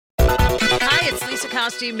Lisa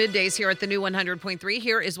Costi, middays here at the new 100.3.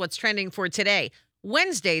 Here is what's trending for today,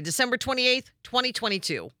 Wednesday, December 28th,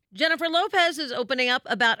 2022. Jennifer Lopez is opening up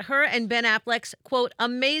about her and Ben Affleck's, quote,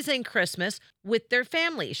 amazing Christmas with their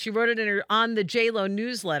family. She wrote it in her On the JLo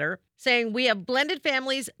newsletter, saying, we have blended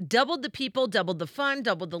families, doubled the people, doubled the fun,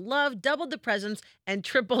 doubled the love, doubled the presents, and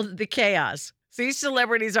tripled the chaos. See,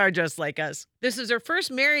 celebrities are just like us. This is her first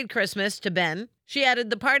married Christmas to Ben. She added,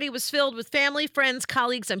 the party was filled with family, friends,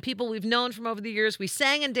 colleagues, and people we've known from over the years. We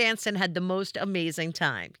sang and danced and had the most amazing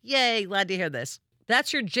time. Yay, glad to hear this.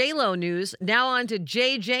 That's your JLo news. Now on to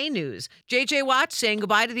JJ news. JJ Watt saying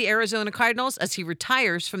goodbye to the Arizona Cardinals as he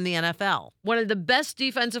retires from the NFL. One of the best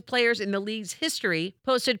defensive players in the league's history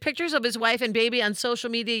posted pictures of his wife and baby on social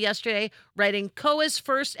media yesterday, writing, Koa's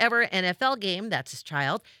first ever NFL game, that's his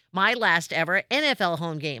child, my last ever NFL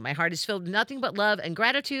home game. My heart is filled with nothing but love and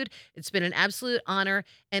gratitude. It's been an absolute honor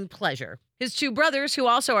and pleasure. His two brothers, who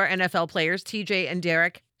also are NFL players, TJ and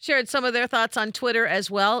Derek, shared some of their thoughts on Twitter as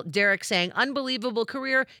well. Derek saying, unbelievable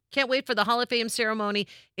career. Can't wait for the Hall of Fame ceremony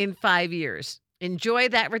in 5 years. Enjoy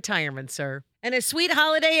that retirement, sir. And a sweet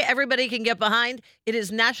holiday everybody can get behind. It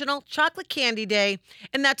is National Chocolate Candy Day.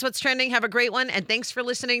 And that's what's trending. Have a great one. And thanks for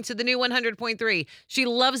listening to the new 100.3. She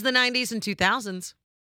loves the 90s and 2000s.